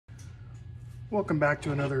Welcome back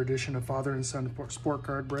to another edition of Father and Son Sport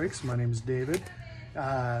Card Breaks. My name is David.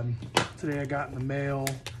 Today I got in the mail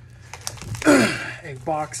a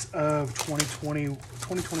box of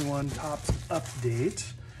 2021 Topps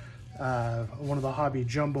Update. One of the hobby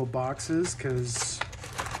jumbo boxes, because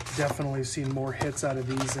definitely seen more hits out of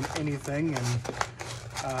these than anything, and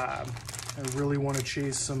I really want to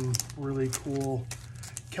chase some really cool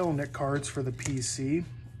Kelenic cards for the PC.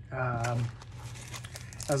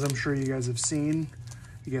 As I'm sure you guys have seen,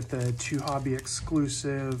 you get the 2 hobby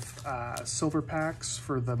exclusive silver packs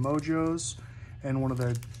for the Mojos, and one of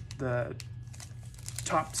the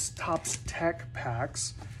Topps Tech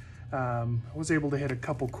packs. I was able to hit a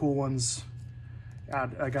couple cool ones.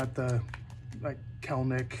 I got the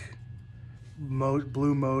Kelenic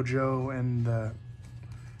Blue Mojo and the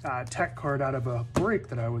Tech card out of a break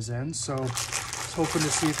that I was in, so I was hoping to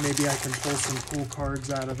see if maybe I can pull some cool cards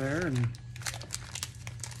out of there. And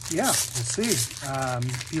yeah, we'll see.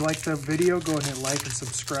 If you like the video, go ahead and hit like and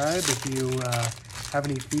subscribe. If you have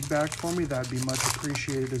any feedback for me, that'd be much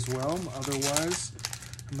appreciated as well. Otherwise,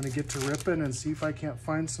 I'm going to get to ripping and see if I can't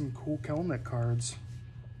find some cool Kelenic cards.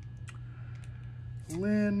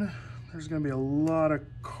 Lynn, there's going to be a lot of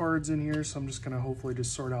cards in here, so I'm just going to hopefully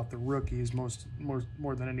just sort out the rookies more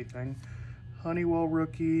than anything. Honeywell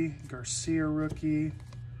rookie, Garcia rookie.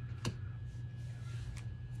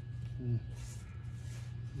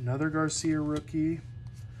 Another Garcia rookie,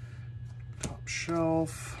 top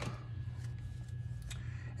shelf,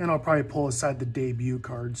 and I'll probably pull aside the debut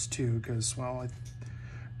cards too, because, well,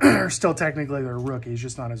 still technically they're rookies,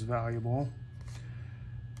 just not as valuable.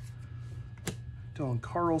 Dylan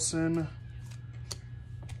Carlson,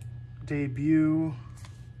 debut,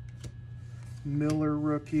 Miller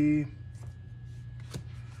rookie.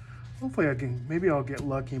 Hopefully maybe I'll get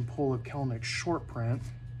lucky and pull a Kelenic short print.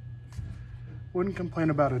 Wouldn't complain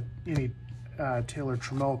about any Taylor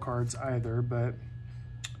Trammell cards either, but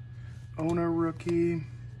Ona rookie,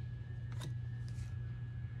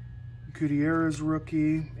 Gutierrez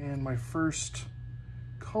rookie, and my first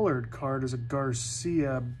colored card is a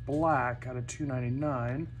Garcia black out of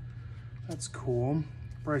 299. That's cool.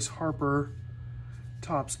 Bryce Harper,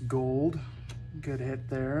 Topps gold, good hit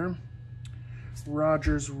there.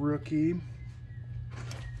 Rogers rookie,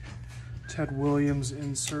 Ted Williams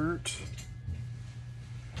insert.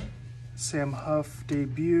 Sam Huff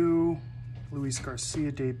debut, Luis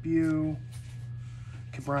Garcia debut,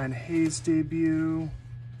 Brian Hayes debut.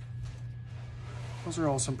 Those are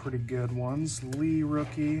all some pretty good ones. Lee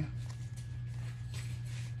rookie,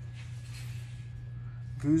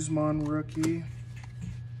 Guzman rookie,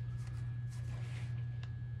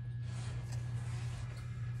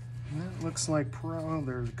 that looks like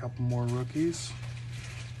there's a couple more rookies.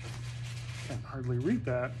 Can't hardly read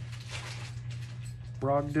that.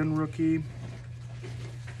 Brogdon rookie,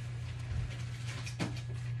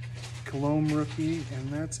 Colomb rookie, and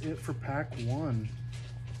that's it for pack 1.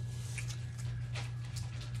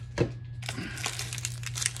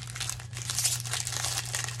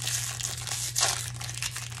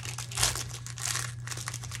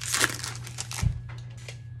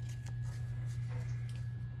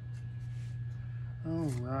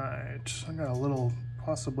 All right, I got a little,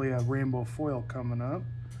 possibly a rainbow foil coming up.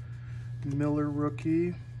 Miller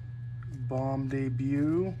rookie, Baum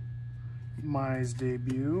debut, Mize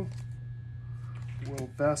debut, Will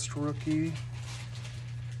Best rookie,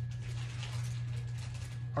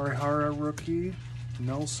 Arihara rookie,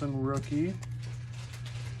 Nelson rookie,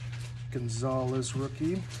 Gonzalez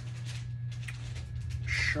rookie,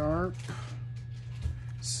 Sharp,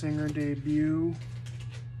 Singer debut,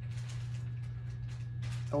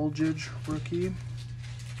 Eldridge rookie.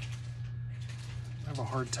 I have a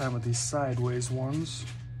hard time with these sideways ones.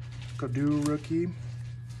 Godu rookie.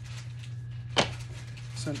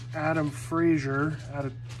 It's an Adam Frazier out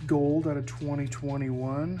of gold out of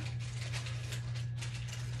 2021.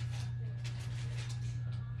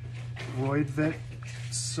 Roydvik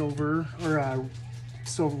silver or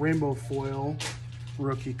silver rainbow foil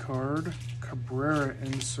rookie card. Cabrera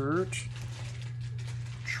insert.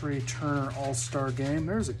 Trey Turner All-Star Game.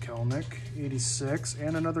 There's a Kelenic 86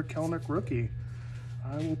 and another Kelenic rookie.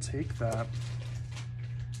 I will take that.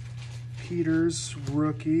 Peters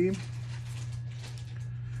rookie,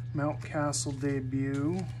 Mountcastle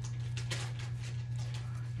debut,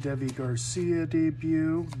 Devi Garcia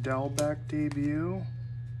debut, Dalbeck debut,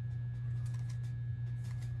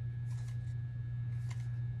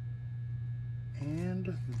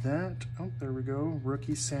 and that, oh, there we go,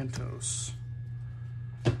 rookie Santos.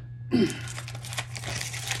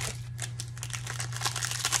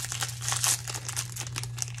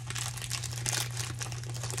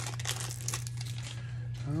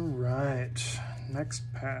 right, next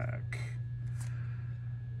pack.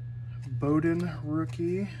 Bowden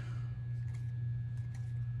rookie.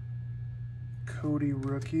 Cody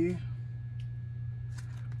rookie.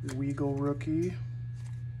 Weagle rookie.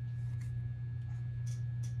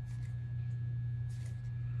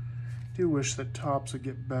 Do wish that Topps would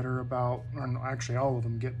get better about, or actually all of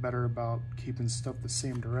them get better about keeping stuff the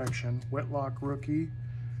same direction. Whitlock rookie.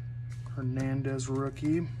 Hernandez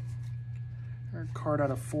rookie. Card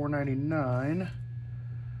out of 499.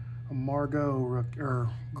 A Margot rookie, or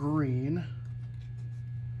green.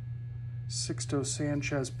 Sixto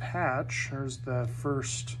Sanchez patch. There's the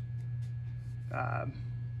first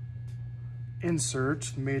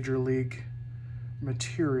insert, Major League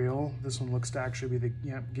material. This one looks to actually be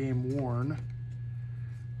the game worn.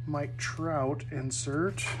 Mike Trout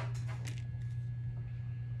insert.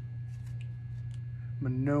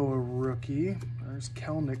 Manoah rookie. There's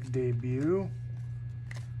Kelenic debut.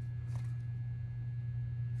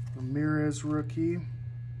 Ramirez rookie.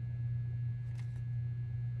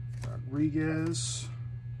 Rodriguez.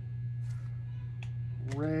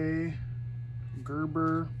 Ray.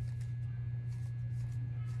 Gerber.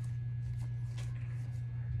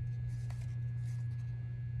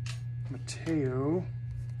 Mateo.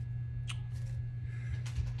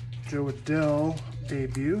 Joe Adell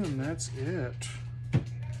debut, and that's it.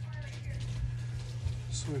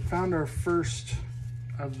 So we found our first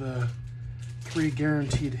of the 3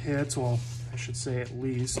 guaranteed hits. Well, I should say at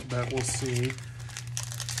least, but we'll see.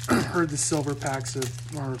 Heard the silver packs or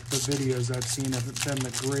the videos I've seen haven't been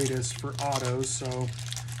the greatest for autos, so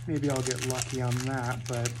maybe I'll get lucky on that,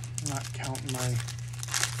 but I'm not counting my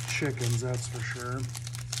chickens, that's for sure.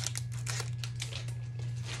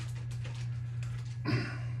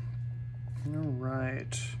 All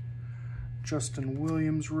right, Justin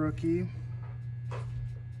Williams rookie.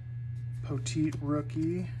 Poteet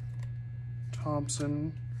rookie.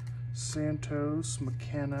 Thompson, Santos,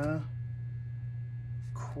 McKenna,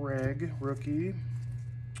 Craig rookie.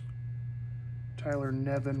 Tyler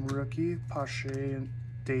Nevin rookie. Pache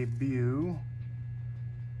debut.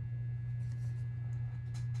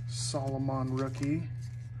 Solomon rookie.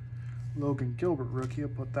 Logan Gilbert rookie. I'll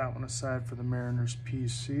put that one aside for the Mariners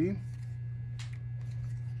PC.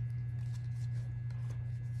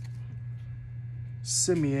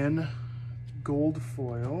 Simeon gold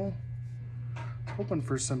foil. Hoping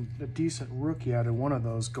for a decent rookie out of one of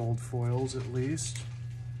those gold foils at least.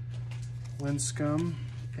 Linscomb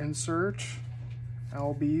insert.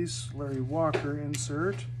 Albies, Larry Walker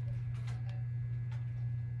insert.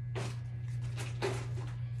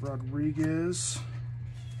 Rodriguez.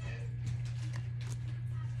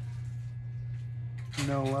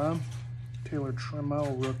 Noah. Taylor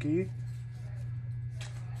Trammell rookie.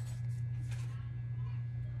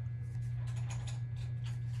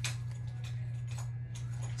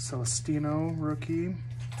 Celestino rookie.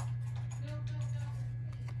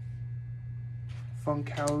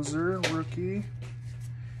 Funkhauser rookie.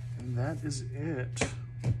 And that is it.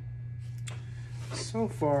 So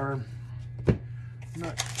far, I'm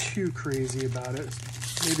not too crazy about it.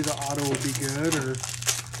 Maybe the auto will be good, or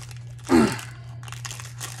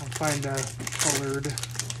I'll find a colored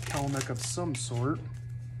Kelenic of some sort.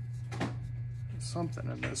 Something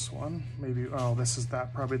in this one. Maybe, oh, this is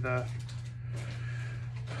that, probably the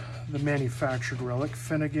manufactured relic.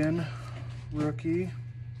 Finnegan rookie.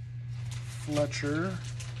 Fletcher.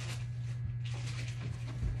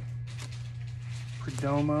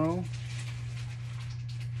 Perdomo.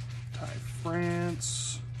 Ty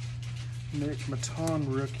France. Nick Maton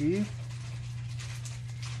rookie.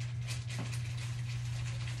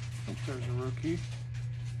 Oh, there's a rookie.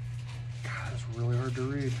 God, that's really hard to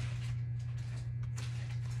read.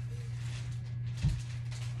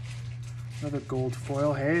 Another gold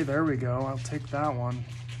foil. Hey, there we go. I'll take that one.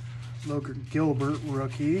 Logan Gilbert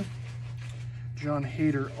rookie. John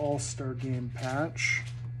Hader All-Star Game patch.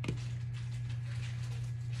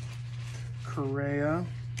 Correa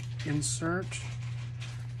insert.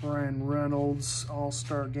 Brian Reynolds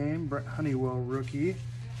All-Star Game. Brett Honeywell rookie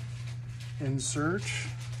insert.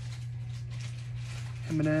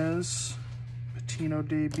 Jimenez Patino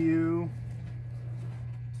debut.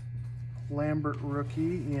 Lambert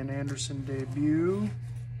rookie. Ian Anderson debut.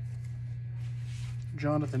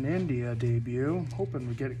 Jonathan India debut. Hoping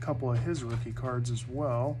we get a couple of his rookie cards as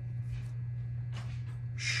well.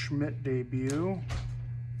 Schmidt debut.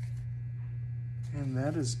 And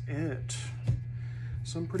that is it.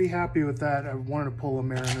 So I'm pretty happy with that. I wanted to pull a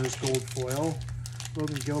Mariners gold foil.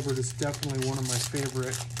 Logan Gilbert is definitely one of my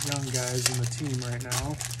favorite young guys in the team right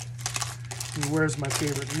now. He wears my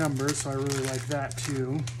favorite number, so I really like that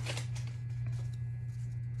too.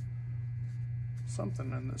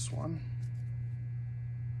 something in this one.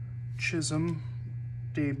 Chisholm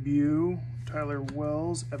debut. Tyler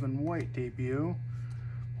Wells, Evan White debut.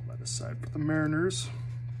 Pull that aside for the Mariners.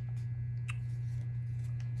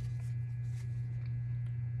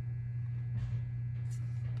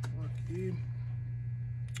 Rookie.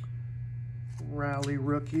 Rally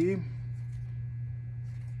rookie.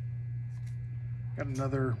 Got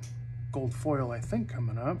another gold foil, I think,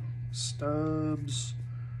 coming up. Stubbs,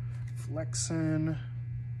 Flexen,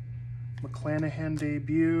 McClanahan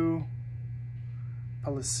debut,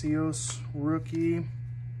 Palacios rookie,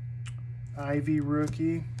 Ivy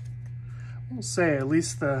rookie. I will say, at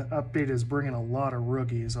least the update is bringing a lot of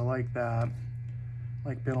rookies. I like that. I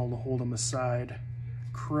like being able to hold them aside.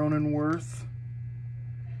 Cronenworth,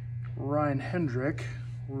 Ryan Hendrick,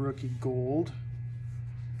 rookie gold.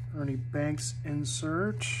 Ernie Banks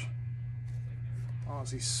insert.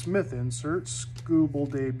 Ozzie Smith insert. Scooble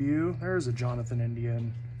debut. There's a Jonathan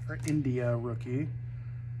India rookie.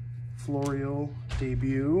 Florial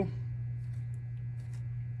debut.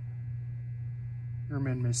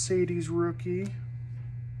 Herman Mercedes rookie.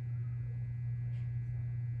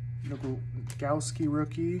 Nogowski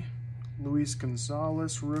rookie. Luis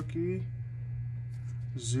Gonzalez rookie.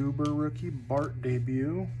 Zuber rookie. Bart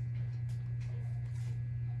debut.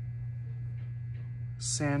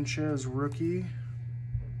 Sanchez rookie.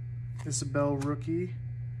 Isabel rookie.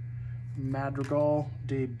 Madrigal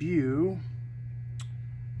debut.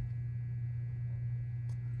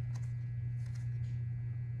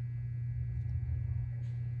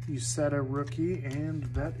 Uceta rookie, and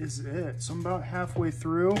that is it. So I'm about halfway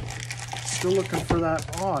through. Still looking for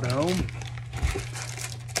that auto.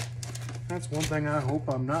 That's one thing I hope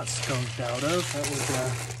I'm not skunked out of. That was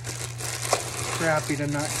crappy to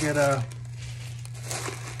not get a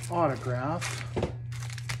autograph.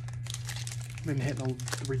 Been hitting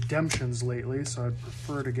redemptions lately, so I'd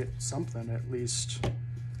prefer to get something at least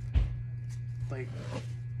like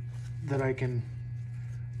that I can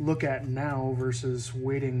look at now versus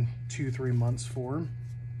waiting 2-3 months for.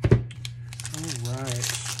 All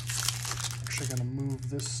right, actually gonna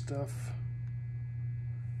move this stuff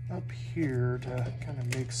up here to kind of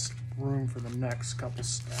make room for the next couple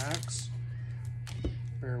stacks.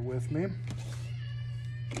 Bear with me.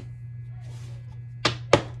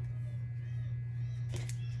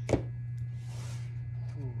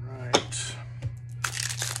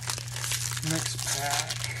 Next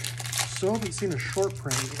pack. Still haven't seen a short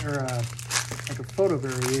print or like a photo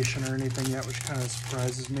variation or anything yet, which kind of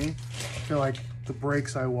surprises me. I feel like the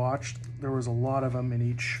breaks I watched, there was a lot of them in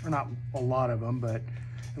each, or not a lot of them, but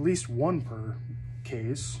at least one per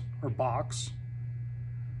case or box.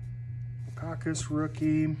 Bukakis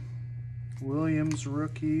rookie, Williams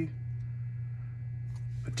rookie,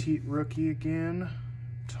 Petit rookie again,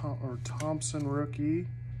 Thompson rookie,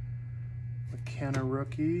 McKenna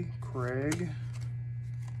rookie, Craig.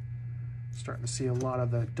 Starting to see a lot of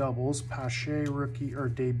the doubles. Pache rookie or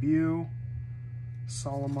debut.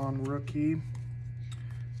 Solomon rookie.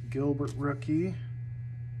 Gilbert rookie.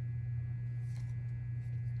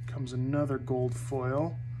 Comes another gold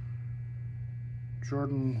foil.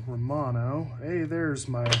 Jordan Romano. Hey, there's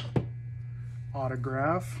my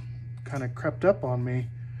autograph. Kind of crept up on me.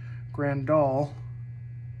 Grandal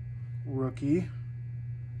rookie.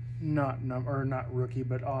 Not rookie,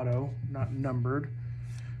 but auto, not numbered.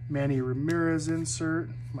 Manny Ramirez insert.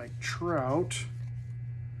 Mike Trout.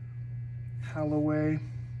 Holloway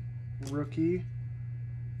rookie.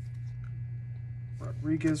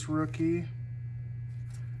 Rodriguez rookie.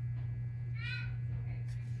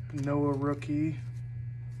 Noah rookie.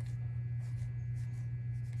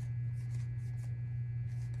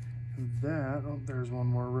 That, oh, there's one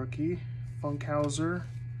more rookie. Funkhauser.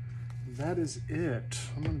 That is it.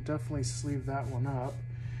 I'm going to definitely sleeve that one up.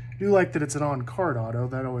 I do like that it's an on-card auto.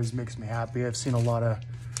 That always makes me happy. I've seen I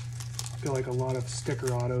feel like a lot of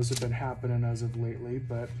sticker autos have been happening as of lately,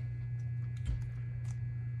 but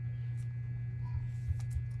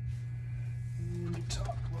and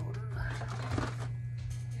top loader.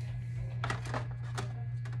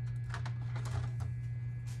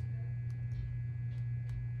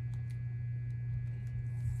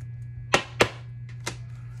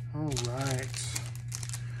 All right.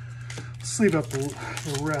 Sleeve up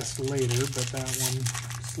the rest later, but that one,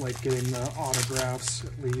 just like getting the autographs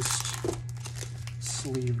at least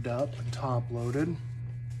sleeved up and top loaded.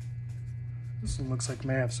 This one looks like it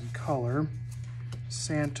may have some color.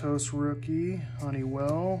 Santos rookie,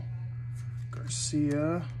 Honeywell,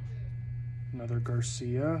 Garcia, another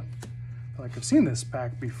Garcia. I feel like I've seen this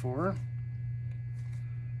pack before.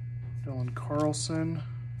 Dylan Carlson,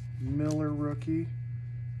 Miller rookie.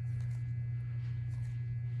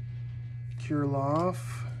 Kirilov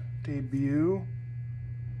debut.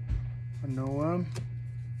 Manoa.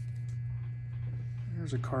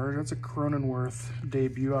 There's a card. That's a Cronenworth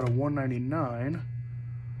debut out of 199.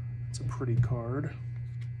 It's a pretty card.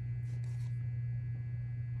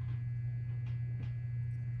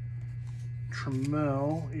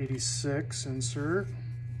 Trammell 86 insert.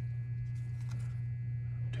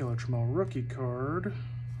 Taylor Trammell rookie card.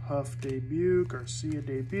 Huff debut. Garcia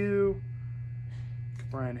debut.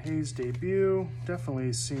 Brian Hayes debut.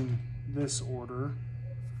 Definitely seen this order.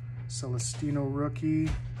 Celestino rookie.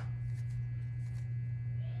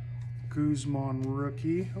 Guzman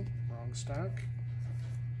rookie. Oh, wrong stack.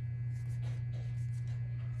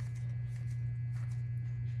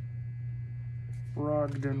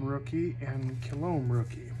 Brogdon rookie and Kilome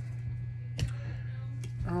rookie.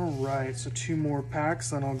 All right, so 2 more packs,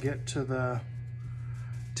 then I'll get to the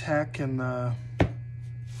tech and the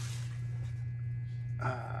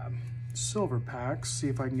silver packs. See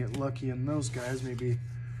if I can get lucky in those guys. Maybe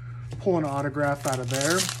pull an autograph out of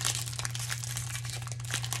there.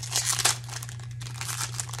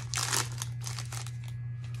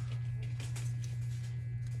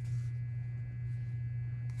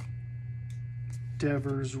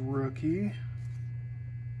 Devers rookie.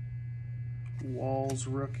 Walls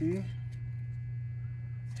rookie.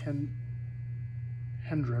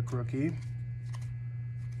 Hendrick rookie.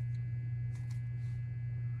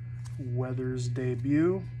 Weathers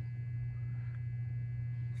debut.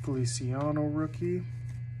 Feliciano rookie.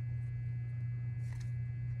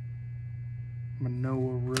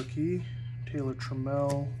 Manoa rookie. Taylor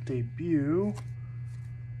Trammell debut.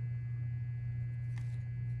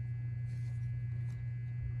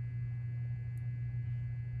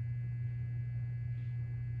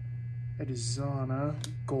 Edizana,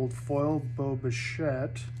 gold foil, Bo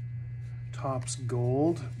Bichette, Topps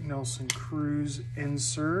gold, Nelson Cruz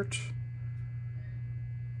insert,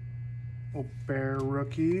 Ober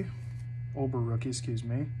rookie, excuse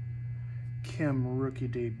me, Kim rookie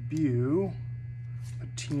debut,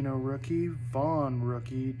 Patino rookie, Vaughn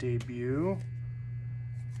rookie debut,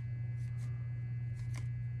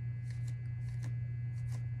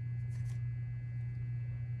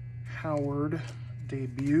 Howard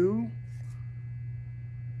debut,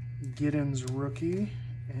 Giddens rookie,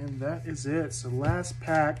 and that is it. So last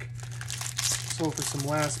pack. So for some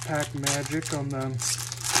last pack magic on the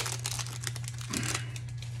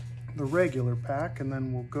regular pack, and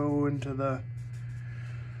then we'll go into the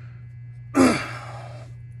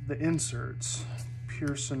the inserts.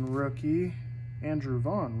 Pearson rookie, Andrew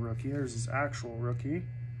Vaughn rookie. There's his actual rookie.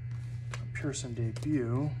 Pearson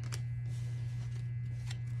debut.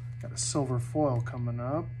 Got a silver foil coming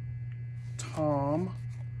up. Tom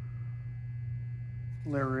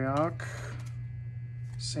Lariak,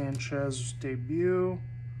 Sanchez debut.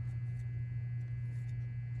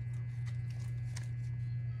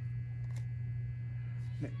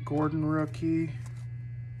 Nick Gordon rookie.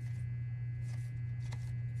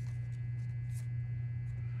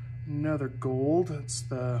 Another gold, it's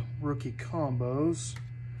the rookie combos.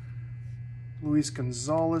 Luis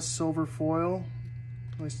Gonzalez silver foil,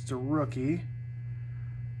 at least it's a rookie.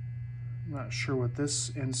 I'm not sure what this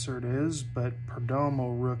insert is, but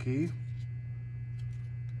Perdomo rookie.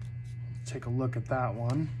 Let's take a look at that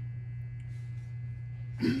one.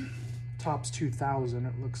 Topps 2000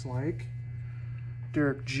 it looks like.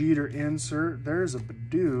 Derek Jeter insert. There's a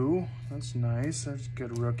Badu. That's nice. That's a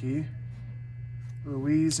good rookie.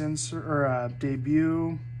 Ruiz insert or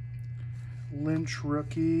debut. Lynch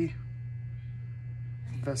rookie.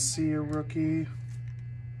 Vesia rookie.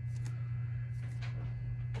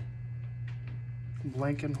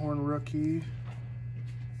 Blankenhorn rookie.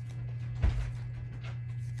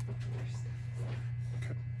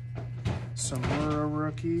 Okay. Samura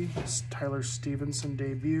rookie. Tyler Stevenson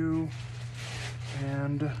debut.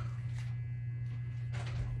 And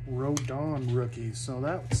Rodon rookie. So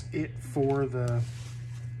that's it for the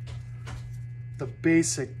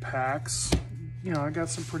basic packs. You know, I got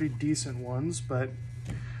some pretty decent ones, but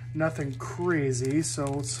nothing crazy. So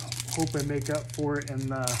let's hope I make up for it in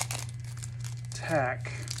the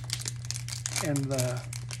tech and the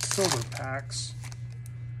silver packs.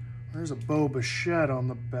 There's a Bo Bichette on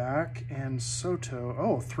the back and Soto.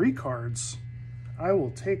 Oh, 3 cards. I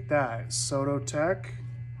will take that. Soto tech,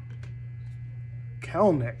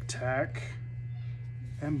 Kelenic tech,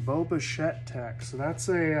 and Bo Bichette tech. So that's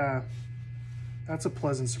a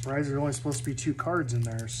pleasant surprise. There's only supposed to be 2 cards in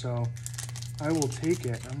there, so I will take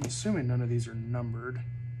it. I'm assuming none of these are numbered.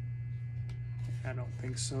 I don't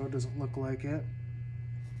think so. It doesn't look like it.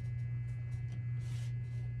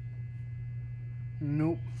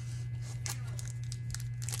 Nope.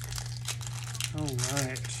 All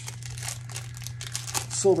right.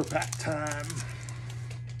 Silver pack time.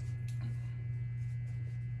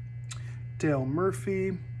 Dale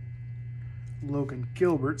Murphy, Logan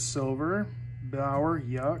Gilbert, silver, Bauer,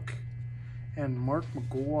 yuck, and Mark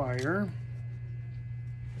McGuire.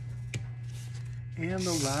 And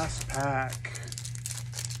the last pack.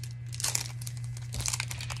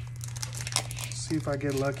 See if I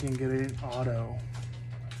get lucky and get an auto.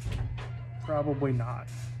 Probably not.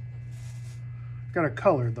 Got a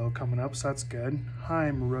color though coming up, so that's good.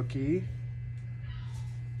 Heim rookie.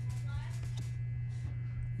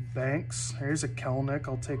 Banks. Here's a Kelenic.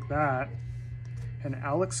 I'll take that. And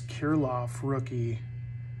Alex Kirilloff rookie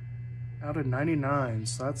out of 99.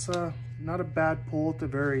 So that's not a bad pull at the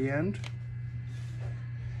very end.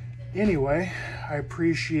 Anyway, I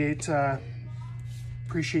appreciate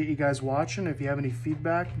you guys watching. If you have any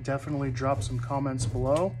feedback, definitely drop some comments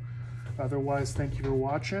below. Otherwise, thank you for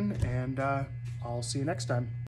watching, and I'll see you next time.